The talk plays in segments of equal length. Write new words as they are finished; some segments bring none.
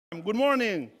Good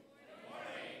morning.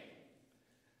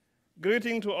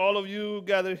 Greeting to all of you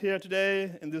gathered here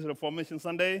today in this Reformation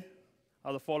Sunday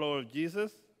as a follower of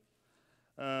Jesus.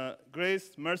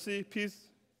 Grace, mercy, peace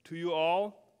to you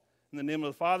all in the name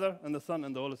of the Father, and the Son,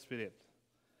 and the Holy Spirit.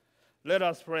 Let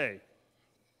us pray.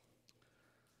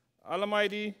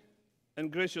 Almighty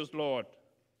and gracious Lord,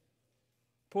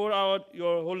 pour out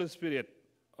your Holy Spirit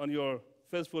on your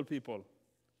faithful people.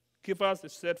 Keep us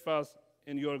steadfast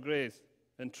in your grace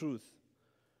and truth.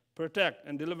 Protect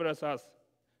and deliver us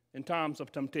in times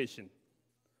of temptation.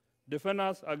 Defend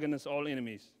us against all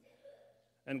enemies,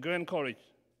 and grant courage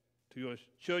to your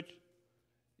church,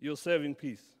 your saving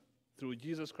peace, through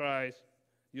Jesus Christ,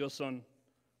 your Son,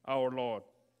 our Lord,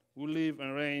 who live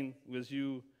and reign with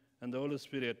you and the Holy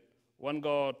Spirit, one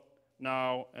God,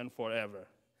 now and forever.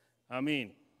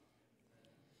 Amen.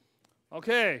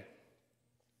 Okay.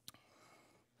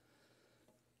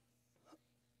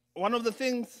 One of the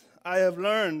things I have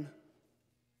learned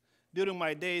during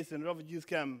my days in refugees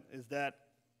camp is that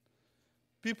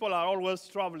people are always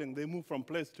traveling. They move from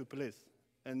place to place,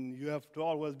 and you have to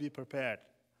always be prepared.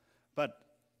 But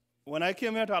when I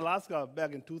came here to Alaska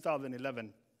back in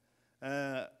 2011,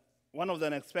 one of the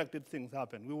unexpected things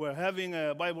happened. We were having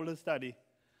a Bible study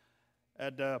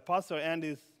at Pastor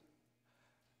Andy's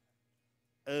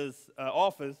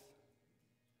office.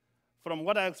 From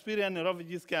what I experienced in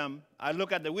refugees camp, I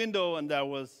looked at the window and there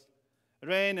was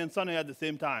rain and sun at the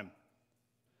same time.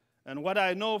 And what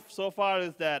I know so far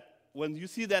is that when you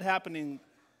see that happening,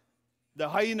 the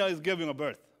hyena is giving a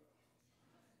birth.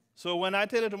 So when I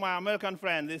tell it to my American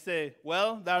friends, they say,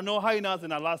 well, there are no hyenas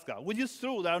in Alaska, which is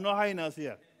true. There are no hyenas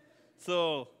here.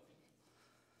 So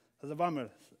that's a bummer.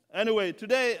 Anyway,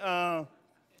 today,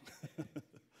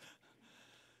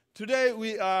 today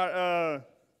we are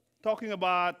talking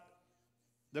about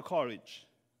the courage.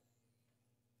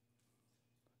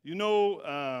 You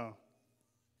know,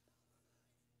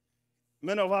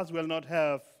 many of us will not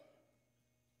have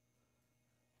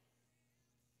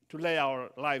to lay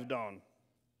our life down,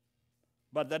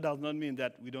 but that does not mean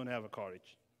that we don't have a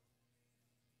courage.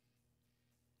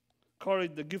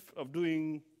 Courage, the gift of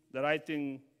doing the right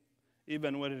thing,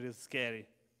 even when it is scary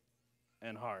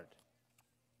and hard.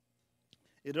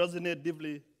 It resonates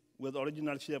deeply with the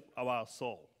original shape of our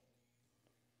soul.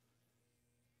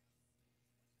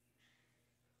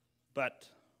 But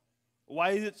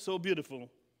why is it so beautiful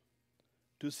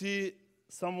to see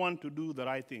someone to do the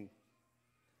right thing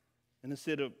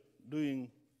instead of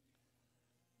doing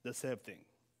the same thing?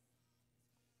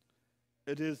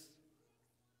 It is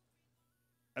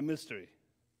a mystery,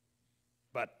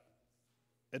 but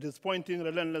it is pointing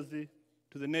relentlessly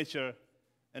to the nature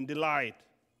and delight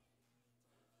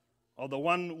of the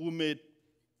one who made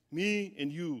me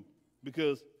and you,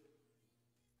 because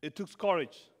it took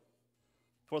courage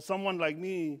for someone like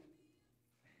me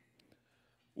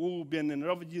who've been in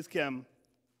refugees camp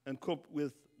and cope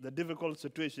with the difficult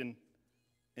situation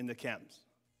in the camps.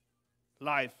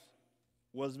 Life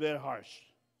was very harsh.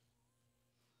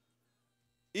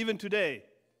 Even today,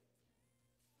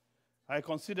 I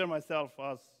consider myself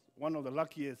as one of the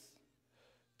luckiest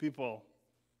people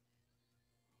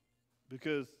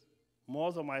because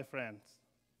most of my friends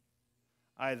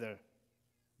either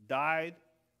died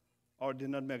or did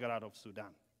not make it out of Sudan.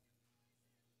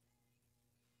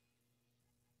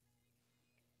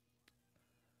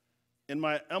 In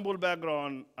my humble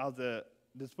background as a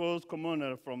displaced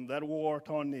commoner from that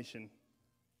war-torn nation,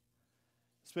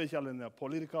 especially in a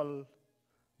political,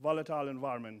 volatile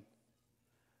environment,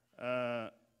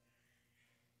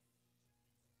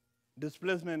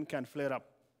 displacement can flare up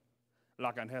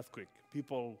like an earthquake.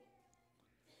 People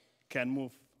can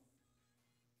move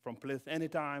from place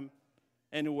anytime,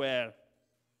 anywhere,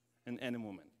 in any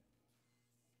moment.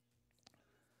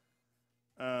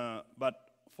 But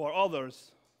for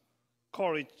others,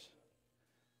 courage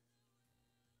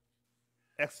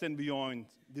extends beyond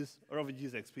this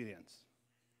refugees experience,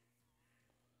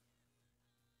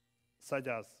 such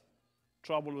as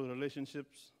trouble with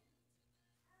relationships,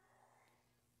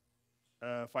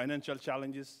 financial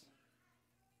challenges,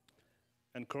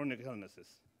 and chronic illnesses.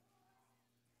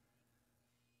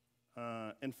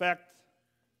 In fact,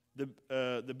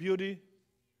 the beauty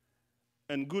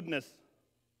and goodness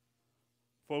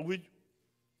for which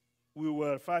we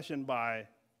were fashioned by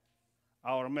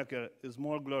our Maker is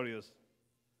more glorious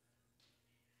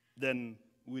than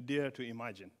we dare to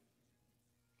imagine.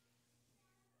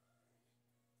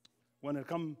 When it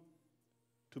comes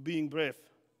to being brave,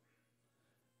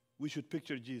 we should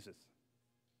picture Jesus.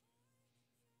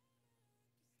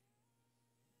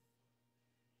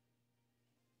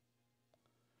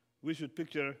 We should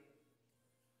picture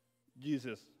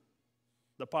Jesus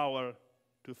the power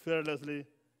to fearlessly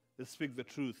speak the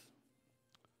truth,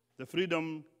 the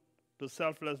freedom to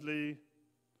selflessly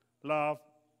love,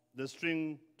 the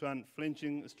strength to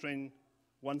unflinching string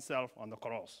oneself on the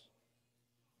cross.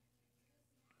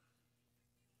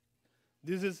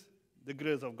 This is the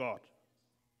grace of God.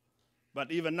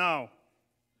 But even now,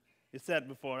 it's set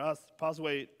before us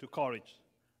pathway to courage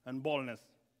and boldness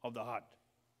of the heart.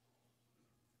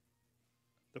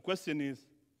 The question is,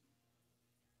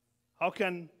 how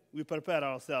can we prepare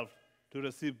ourselves to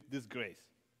receive this grace?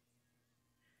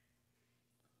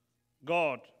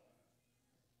 God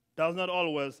does not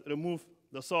always remove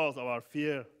the source of our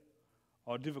fear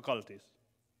or difficulties,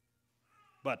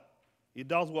 but He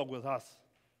does work with us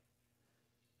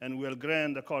and will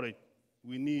grant the courage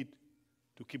we need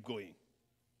to keep going.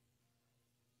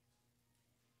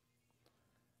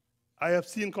 I have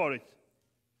seen courage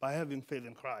by having faith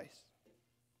in Christ.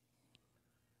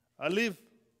 I lived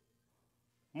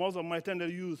most of my tender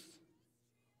youth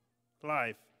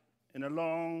life in a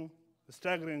long,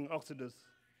 staggering exodus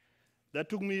that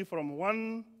took me from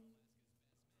one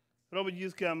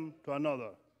refugees camp to another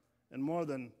in more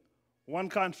than one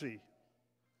country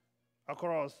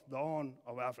across the Horn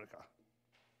of Africa.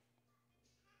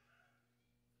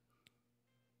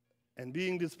 And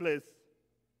being displaced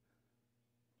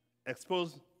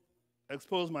exposed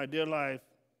my dear life,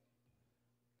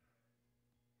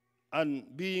 and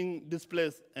being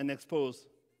displaced and exposed,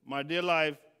 my dear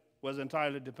life was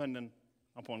entirely dependent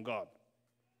upon God.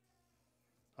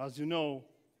 As you know,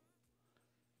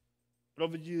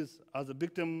 refugees are the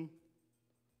victim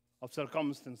of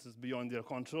circumstances beyond their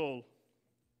control.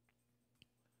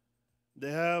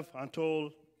 They have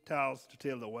untold tales to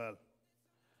tell the world.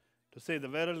 To say the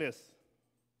very least,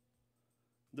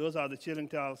 those are the chilling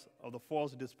tales of the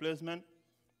forced displacement,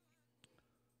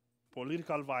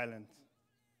 political violence,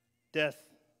 death,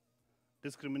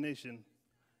 discrimination,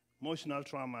 emotional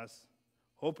traumas,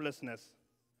 hopelessness,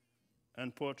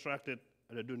 and protracted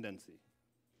redundancy.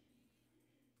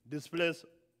 Displaced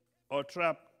or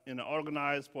trapped in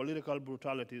organized political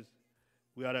brutalities,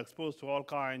 we are exposed to all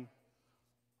kinds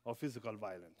of physical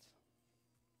violence,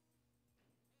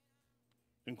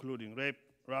 including rape,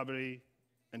 robbery,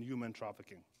 and human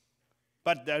trafficking.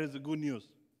 But there is a good news,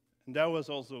 and there was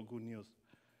also good news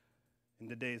in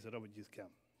the days of refugees camp.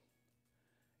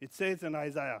 It says in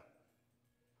Isaiah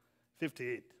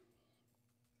 58,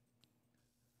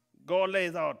 God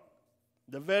lays out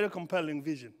the very compelling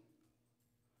vision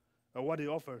of what He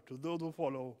offered to those who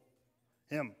follow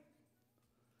Him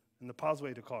in the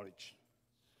pathway to courage.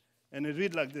 And it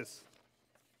reads like this: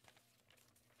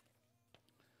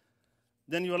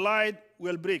 Then your light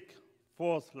will break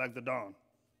forth like the dawn,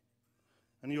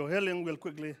 and your healing will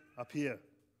quickly appear.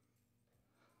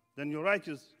 Then your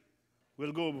righteous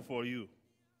will go before you,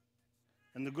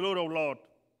 and the glory of the Lord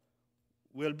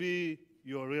will be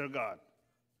your rear guard.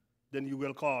 Then you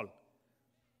will call,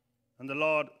 and the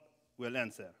Lord will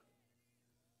answer.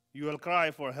 You will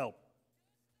cry for help,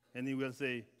 and He will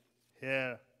say,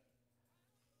 Here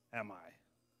am I.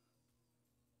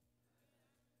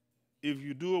 If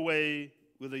you do away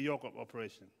with the yoke of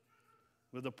oppression,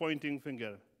 with the pointing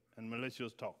finger and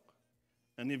malicious talk,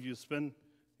 and if you spend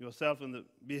yourself in the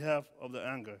behalf of the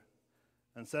anger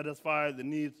and satisfy the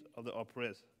needs of the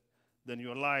oppressed, then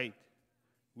your light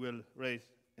will rise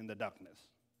in the darkness,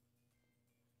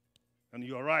 and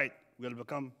your right will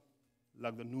become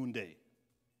like the noonday.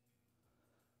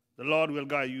 The Lord will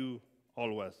guide you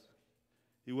always.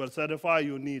 He will satisfy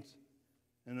your needs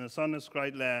in a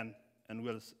sun-dried land and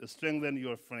will strengthen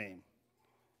your frame.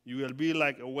 You will be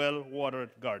like a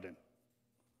well-watered garden,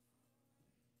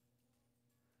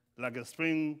 like a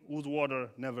spring whose water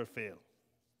never fails.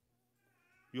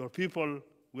 Your people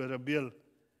will rebuild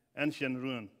ancient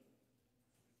ruin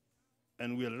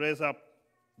and will raise up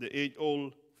the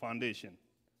age-old foundation.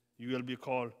 You will be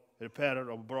called a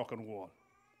repairer of broken wall,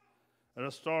 a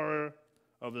restorer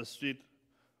of the street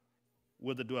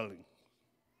with the dwelling.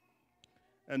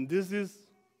 And this is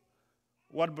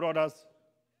what brought us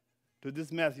to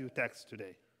this Matthew text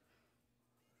today.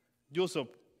 Joseph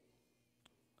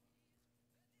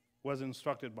was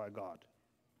instructed by God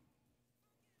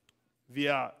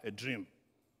via a dream.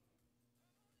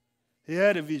 He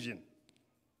had a vision,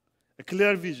 a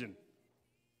clear vision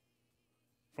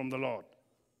from the Lord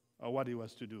of what he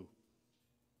was to do.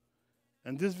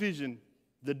 And this vision,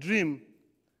 the dream,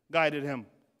 guided him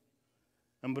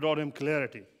and brought him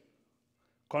clarity,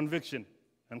 conviction,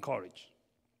 and courage.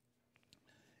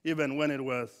 Even when it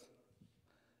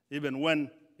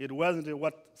wasn't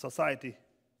what society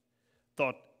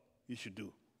thought you should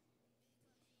do.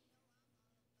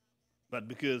 But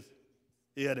because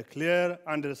He had a clear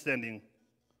understanding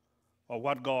of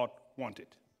what God wanted.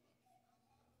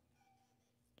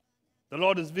 The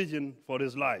Lord's vision for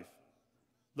his life,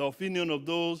 the opinion of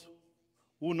those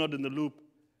who were not in the loop,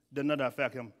 did not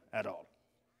affect him at all.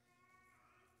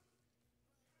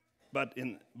 But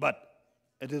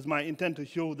it is my intent to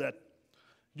show that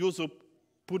Joseph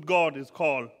put God's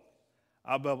call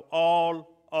above all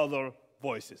other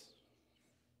voices.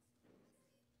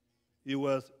 He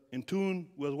was in tune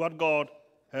with what God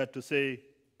had to say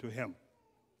to him.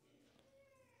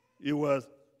 He was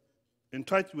in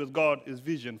touch with God's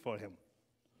vision for him.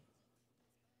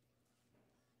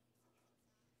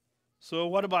 So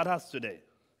what about us today?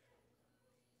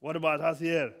 What about us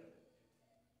here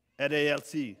at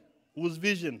ALC? Whose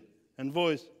vision and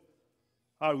voice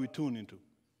are we tuned into?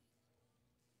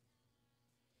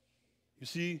 You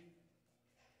see,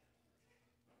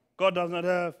 God does not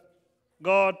have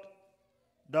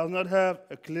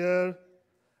a clear,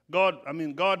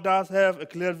 God does have a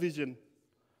clear vision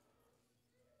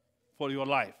for your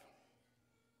life,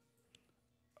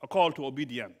 a call to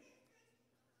obedience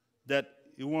that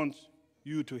he wants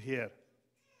you to hear,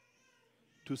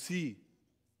 to see,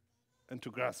 and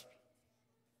to grasp.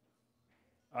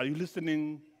 Are you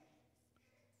listening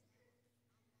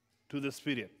to the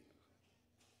Spirit,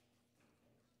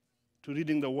 to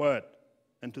reading the Word,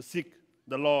 and to seek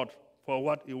the Lord for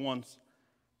what he wants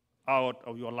out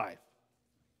of your life?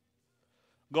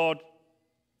 God's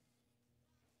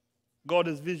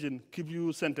vision keeps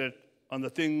you centered on the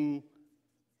thing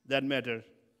that matters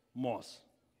most,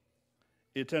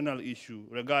 eternal issue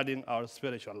regarding our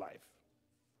spiritual life.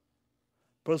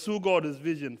 Pursue God's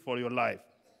vision for your life.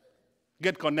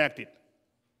 Get connected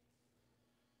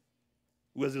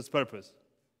with his purpose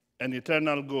and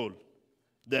eternal goal.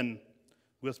 Then,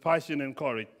 with passion and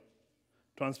courage,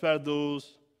 transfer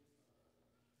those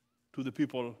to the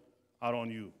people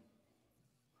around you.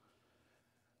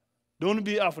 Don't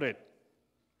be afraid.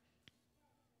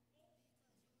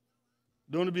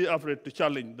 Don't be afraid to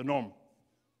challenge the norm.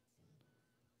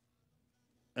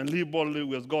 And live boldly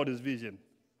with God's vision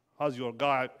as your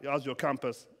guide, as your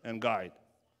compass and guide.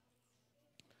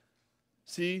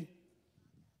 See,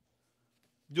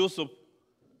 Joseph,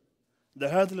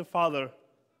 the earthly father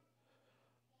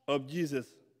of Jesus,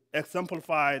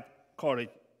 exemplified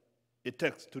courage it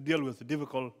takes to deal with a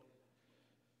difficult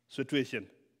situation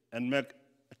and make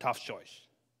a tough choice.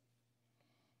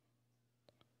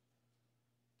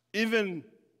 Even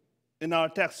in our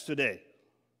text today,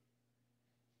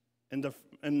 in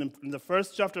the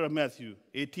first chapter of Matthew,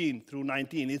 18 through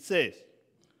 19, it says,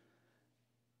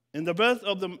 in the birth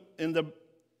of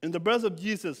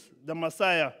Jesus, the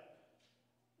Messiah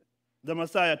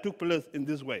took place in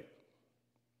this way.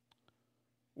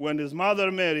 When his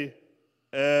mother Mary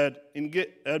had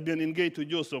been engaged to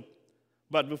Joseph,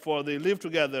 but before they lived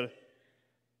together,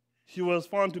 she was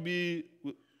found to be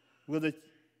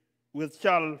with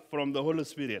child from the Holy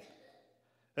Spirit.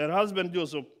 Her husband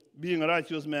Joseph, being a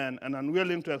righteous man and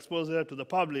unwilling to expose her to the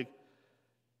public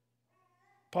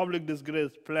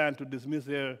disgrace, planned to dismiss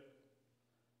her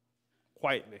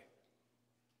quietly.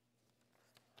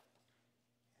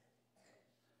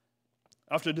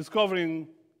 After discovering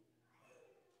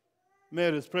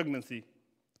Mary's pregnancy,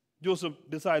 Joseph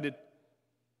decided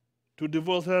to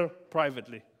divorce her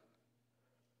privately,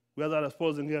 without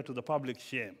exposing her to the public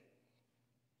shame.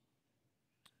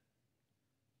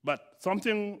 But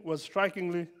something was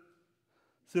strikingly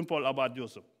simple about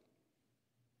Joseph.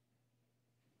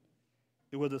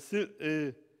 He was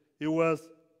a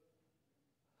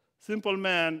simple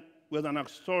man with an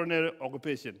extraordinary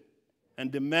occupation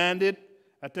and demanded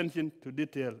attention to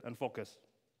detail and focus.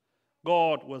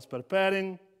 God was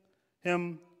preparing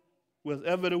him with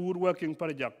every woodworking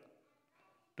project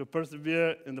to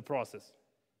persevere in the process.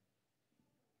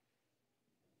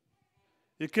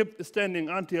 He kept standing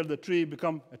until the tree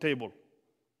became a table.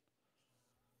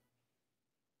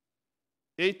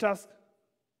 A task,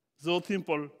 though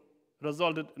simple,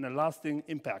 resulted in a lasting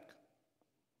impact.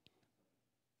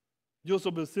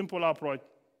 Joseph's simple approach,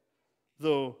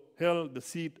 though, held the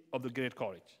seed of the great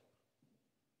courage.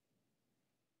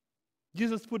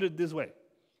 Jesus put it this way: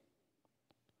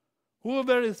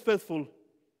 whoever is faithful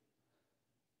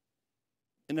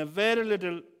in a very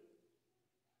little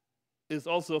is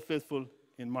also faithful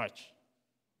in much.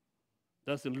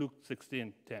 That's in Luke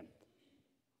 16:10.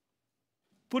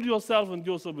 Put yourself in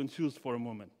Joseph's shoes for a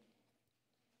moment.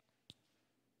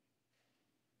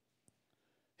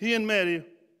 He and Mary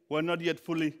were not yet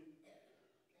fully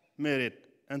married,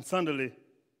 and suddenly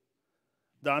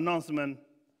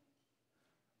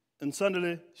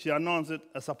she announced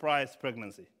a surprise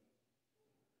pregnancy.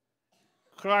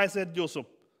 Christ had Joseph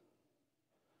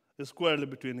squarely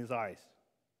between his eyes.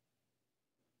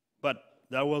 But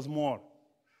there was more.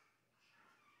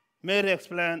 Mary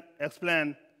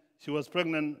explained she was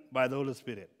pregnant by the Holy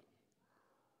Spirit.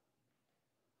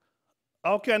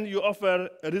 How can you offer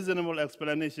a reasonable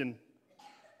explanation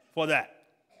for that?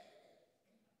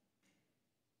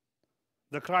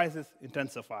 The crisis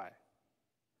intensified.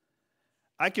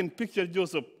 I can picture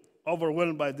Joseph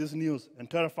overwhelmed by this news and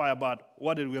terrified about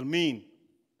what it will mean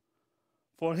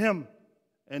for him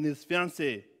and his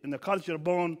fiancée in the culture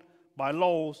bound by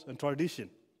laws and tradition.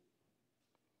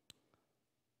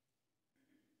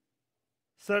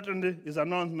 Certainly, his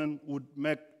announcement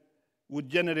would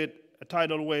generate a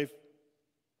tidal wave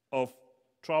of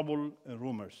trouble and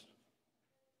rumors.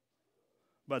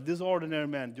 But this ordinary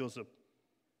man, Joseph,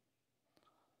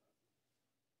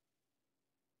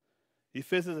 he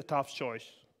faces a tough choice.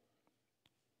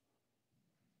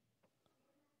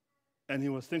 And he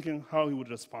was thinking how he would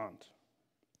respond.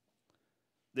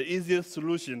 The easiest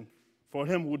solution for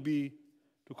him would be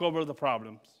to cover the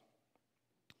problems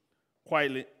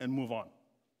quietly and move on.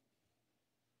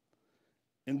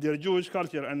 In their Jewish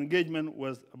culture, an engagement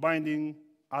was binding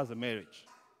as a marriage.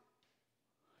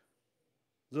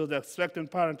 Though the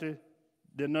expectant party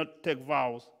did not take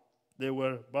vows, they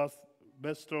were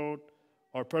bestowed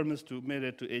or permits to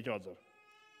marry to each other.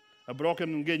 A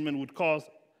broken engagement would cause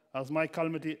as much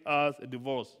calamity as a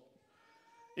divorce.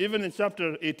 Even in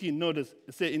chapter 18, notice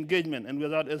it says engagement, and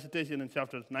without hesitation in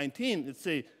chapter 19, it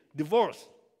says divorce.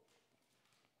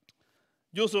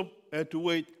 Joseph had to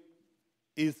wait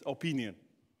his opinion.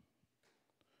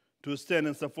 To stand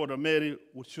in support of Mary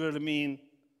would surely mean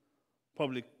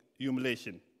public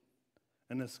humiliation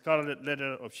and a scarlet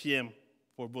letter of shame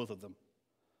for both of them.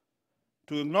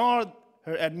 To ignore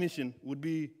her admission would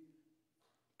be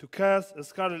to cast a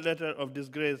scarlet letter of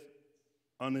disgrace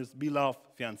on his beloved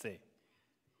fiancée.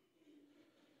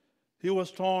 He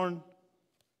was torn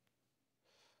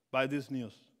by this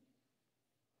news,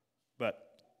 but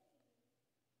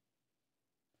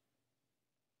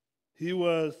he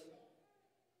was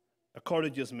a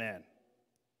courageous man.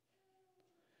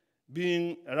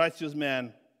 Being a righteous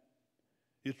man,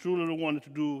 he truly wanted to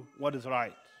do what is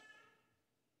right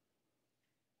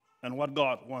and what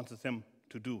God wants him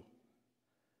to do.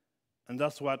 And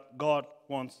that's what God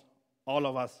wants all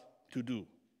of us to do.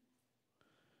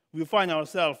 We find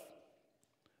ourselves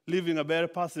living a very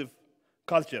passive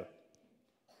culture.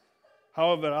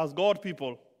 However, as God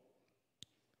people,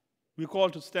 we call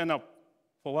to stand up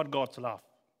for what God's love.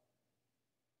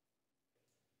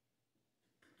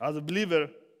 As a believer,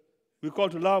 we call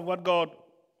to love what God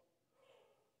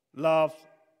loves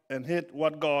and hate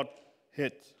what God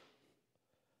hates.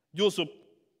 Joseph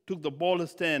took the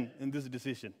boldest stand in this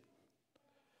decision.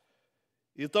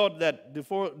 He thought that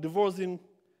divorcing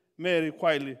Mary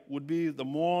quietly would be the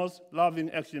most loving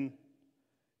action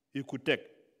he could take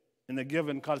in a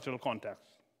given cultural context.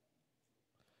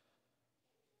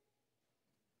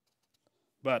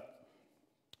 But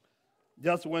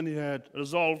just when he had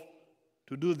resolved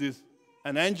to do this,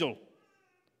 an angel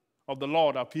of the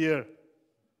Lord appeared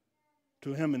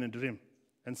to him in a dream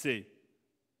and said,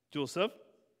 Joseph,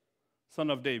 son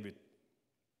of David,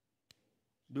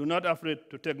 do not afraid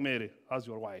to take Mary as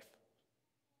your wife.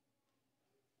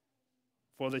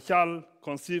 For the child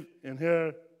conceived in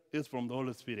her is from the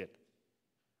Holy Spirit.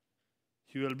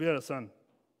 She will bear a son,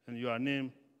 and you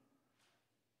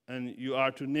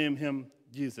are to name him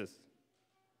Jesus.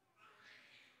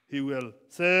 He will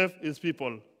save his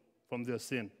people from their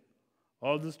sin.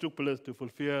 All this took place to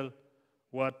fulfill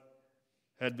what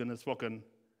had been spoken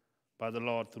by the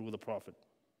Lord through the prophet.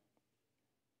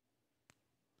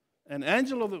 An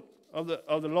angel of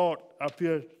the Lord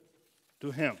appeared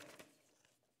to him.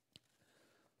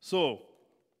 So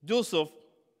Joseph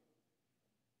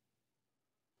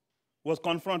was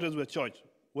confronted with choice,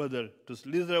 whether to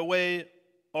slither away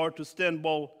or to stand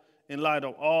bold in light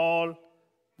of all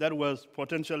that was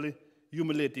potentially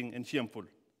humiliating and shameful.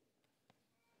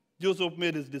 Joseph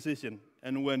made his decision,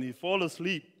 and when he fell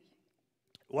asleep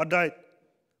or died,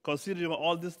 considering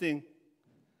all these things,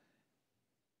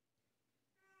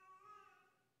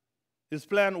 his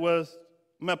plan was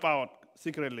map out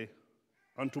secretly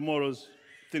on tomorrow's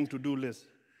thing-to-do list.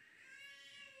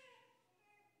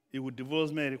 He would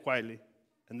divorce Mary quietly,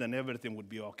 and then everything would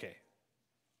be okay.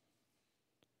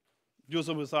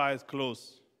 Joseph's eyes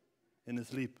closed in his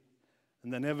sleep,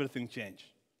 and then everything changed.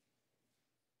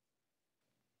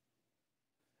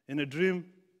 In a dream,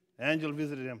 an angel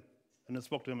visited him and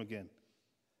spoke to him again.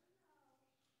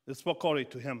 He spoke courage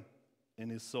to him in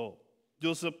his soul.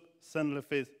 Joseph suddenly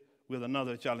faced with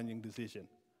another challenging decision.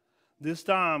 This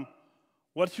time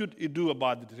What should he do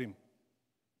about the dream?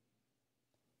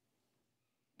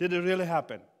 Did it really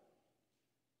happen?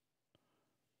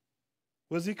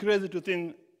 Was he crazy to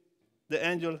think the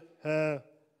angel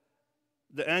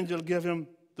gave him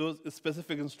those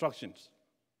specific instructions?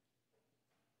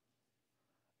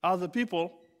 As a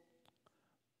people,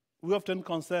 we often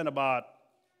concerned about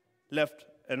left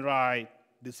and right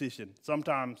decision.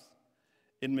 Sometimes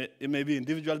it may be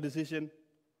individual decision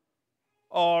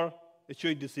or a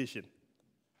church decision.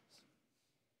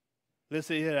 Let's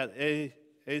say here at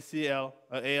ACL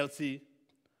or ALC,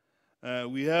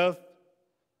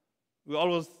 we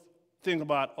always think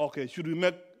about, okay, should we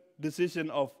make decision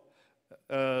of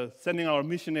sending our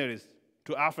missionaries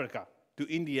to Africa, to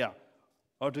India,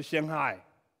 or to Shanghai?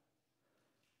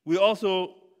 We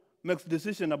also make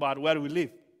decision about where we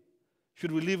live.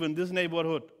 Should we live in this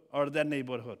neighborhood or that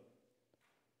neighborhood?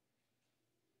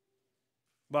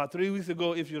 About 3 weeks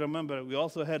ago, if you remember, we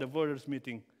also had a voters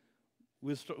meeting.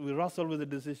 We wrestled with the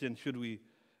decision, should we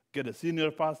get a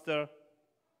senior pastor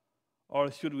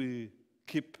or should we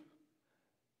keep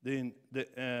the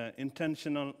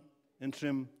intentional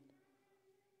interim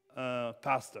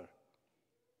pastor?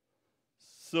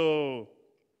 So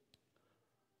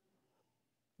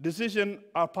decisions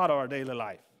are part of our daily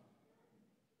life.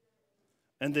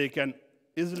 And they can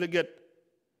easily get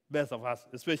best of us,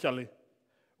 especially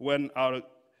when our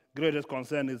greatest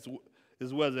concern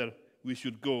is whether we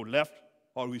should go left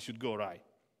or we should go right.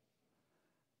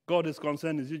 God's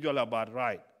concern is usually about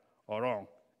right or wrong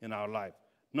in our life,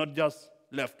 not just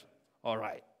left or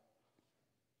right.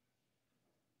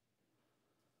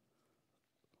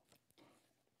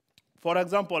 For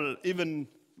example, even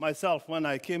myself, when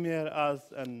I came here as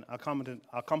an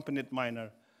accompanied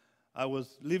minor, I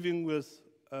was living with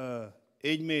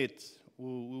age mates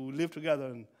who lived together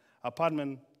in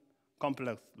apartment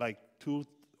complex, like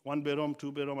one-bedroom,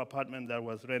 two-bedroom apartment that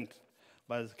was rented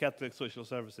by the Catholic Social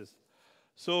Services.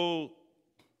 So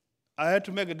I had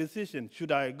to make a decision.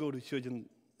 Should I go to church on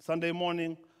Sunday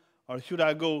morning or should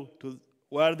I go to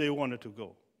where they wanted to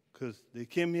go? Because they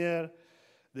came here,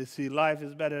 they see life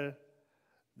is better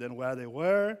than where they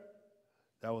were.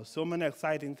 There was so many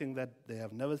exciting things that they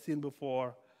have never seen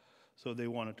before. So they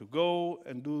wanted to go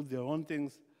and do their own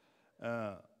things.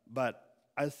 But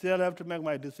I still have to make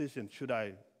my decision. Should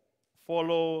I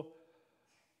follow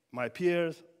my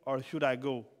peers or should I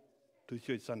go to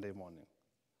church Sunday morning?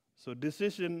 So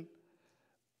decision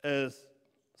is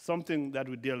something that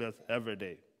we deal with every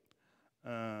day.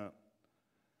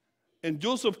 In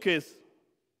Joseph's case,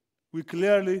 we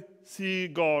clearly see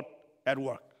God at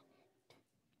work.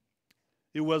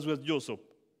 He was with Joseph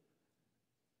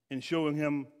in showing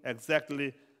him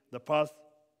exactly the path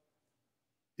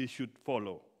he should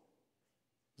follow.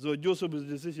 So Joseph's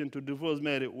decision to divorce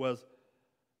Mary was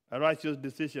a righteous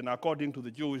decision according to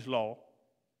the Jewish law.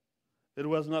 It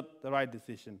was not the right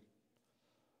decision.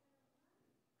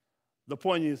 The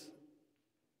point is,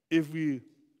 if we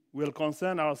will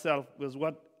concern ourselves with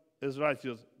what is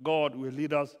righteous, God will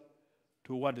lead us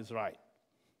to what is right.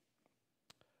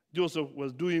 Joseph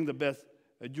was doing the best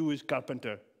a Jewish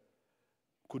carpenter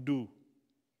could do,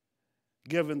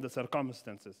 given the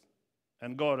circumstances.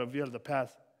 And God revealed the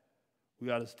path we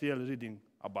are still reading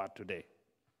about today.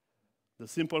 The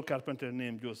simple carpenter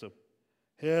named Joseph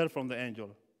heard from the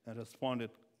angel and responded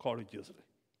courageously.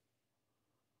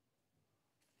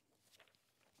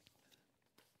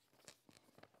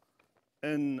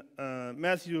 In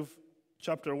Matthew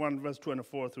chapter 1, verse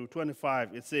 24 through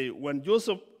 25, it says, when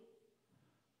Joseph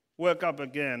woke up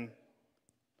again,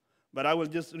 but I will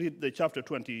just read the chapter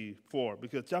 24,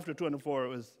 because chapter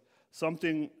 24 is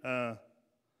something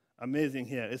amazing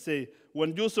here. It says,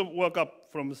 when Joseph woke up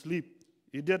from sleep,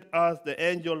 he did as the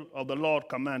angel of the Lord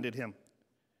commanded him.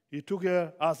 He took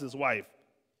her as his wife.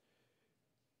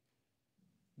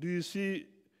 Do you see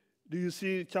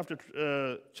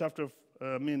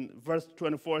verse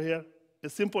 24 here?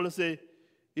 It's simple to say,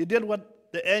 he did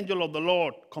what the angel of the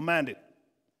Lord commanded.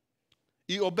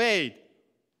 He obeyed.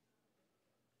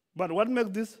 But what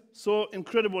makes this so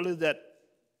incredible is that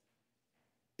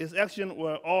his actions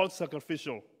were all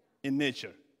sacrificial in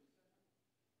nature.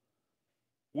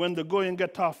 When the going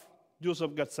got tough,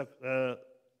 Joseph got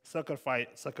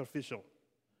sacrificial.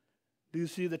 Do you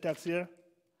see the text here?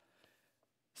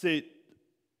 Say,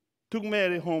 took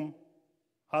Mary home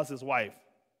as his wife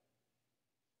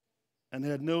and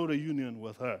had no reunion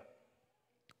with her.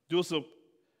 Joseph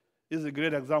is a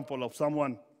great example of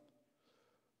someone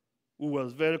who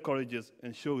was very courageous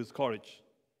and showed his courage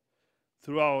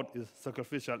throughout his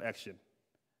sacrificial action.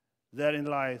 Therein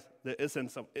lies the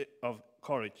essence of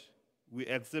courage. We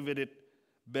exhibit it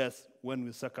best when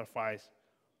we sacrifice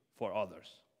for others.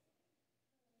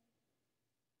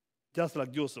 Just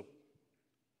like Joseph,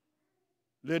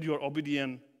 let your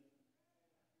obedient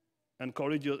and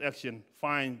courageous action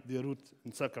find their root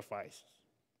in sacrifice.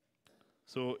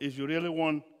 So if you really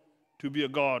want to be a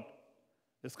God,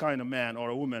 this kind of man or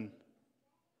a woman,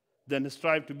 then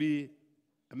strive to be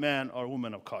a man or a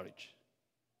woman of courage.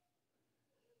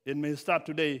 It may start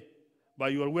today by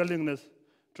your willingness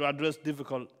to address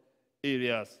difficult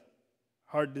areas,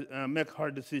 make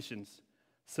hard decisions,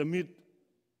 submit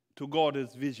to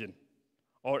God's vision,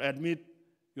 or admit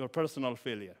your personal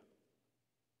failure.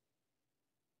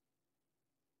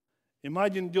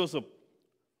 Imagine Joseph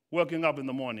waking up in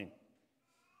the morning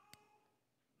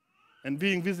and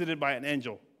being visited by an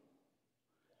angel.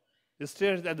 He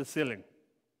stares at the ceiling.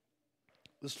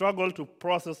 The struggle to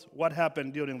process what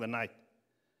happened during the night.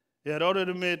 He had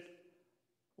already made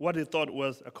what he thought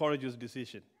was a courageous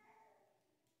decision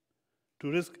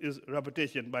to risk his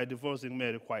reputation by divorcing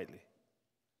Mary quietly.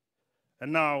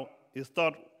 And now his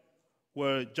thoughts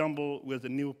were jumbled with a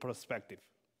new perspective.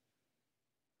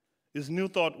 His new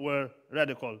thoughts were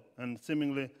radical and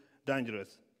seemingly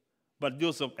dangerous, but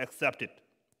Joseph accepted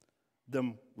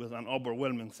them with an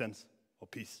overwhelming sense of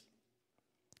peace.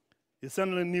 He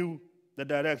suddenly knew the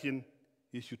direction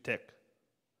he should take.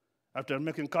 After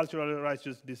making culturally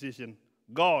righteous decision,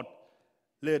 God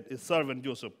led his servant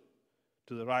Joseph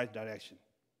to the right direction.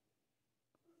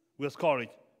 With courage,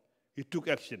 he took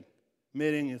action,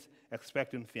 marrying his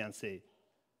expectant fiancée.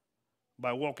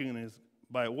 By walking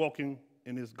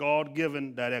in his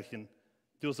God-given direction,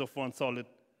 Joseph found solid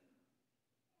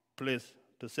place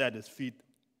to set his feet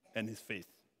and his faith.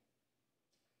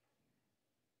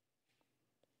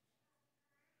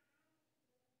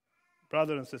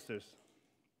 Brothers and sisters,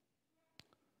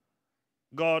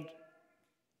 God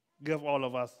gave all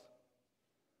of us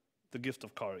the gift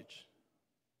of courage.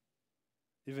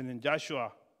 Even in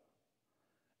Joshua,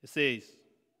 it says,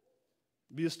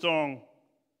 be strong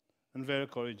and very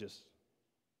courageous.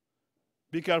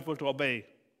 Be careful to obey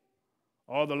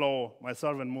all the law my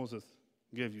servant Moses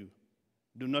gave you.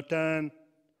 Do not turn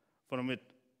from it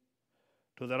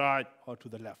to the right or to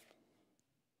the left.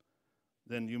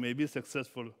 Then you may be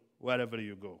successful wherever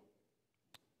you go.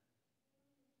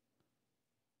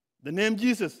 The name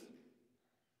Jesus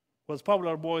was a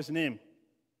popular boy's name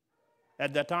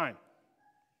at that time,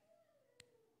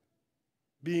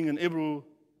 being in Hebrew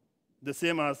the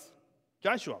same as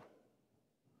Joshua,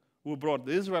 who brought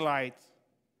the Israelites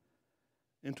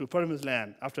into promised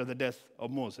land after the death of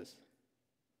Moses.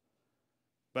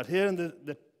 But here in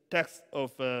the text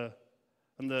of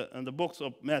in the books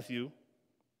of Matthew,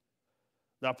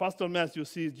 the Apostle Matthew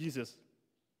sees Jesus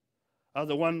as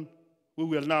the one who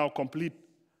will now complete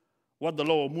what the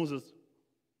law of Moses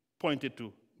pointed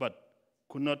to, but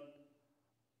could not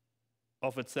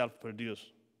of itself produce.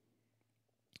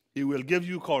 He will give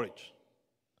you courage.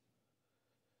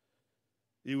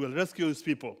 He will rescue his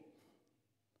people,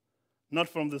 not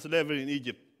from the slavery in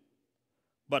Egypt,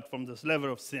 but from the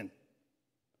slavery of sin.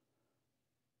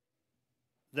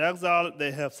 The exile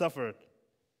they have suffered,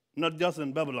 not just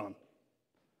in Babylon,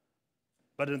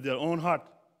 but in their own heart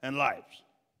and lives.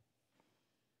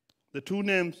 The two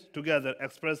names together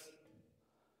express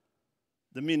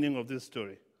the meaning of this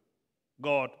story.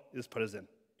 God is present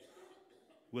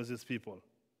with his people.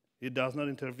 He does not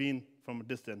intervene from a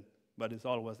distance, but is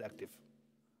always active,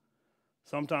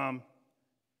 sometimes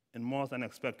in most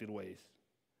unexpected ways.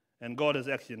 And God's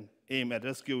action aimed at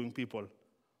rescuing people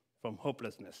from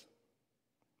hopelessness,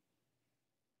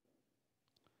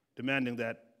 demanding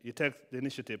that he takes the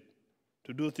initiative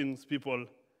to do things people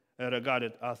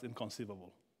regarded as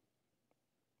inconceivable.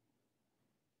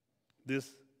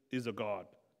 This is a God.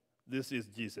 This is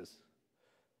Jesus.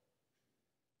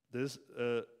 This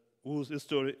whose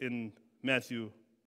story in Matthew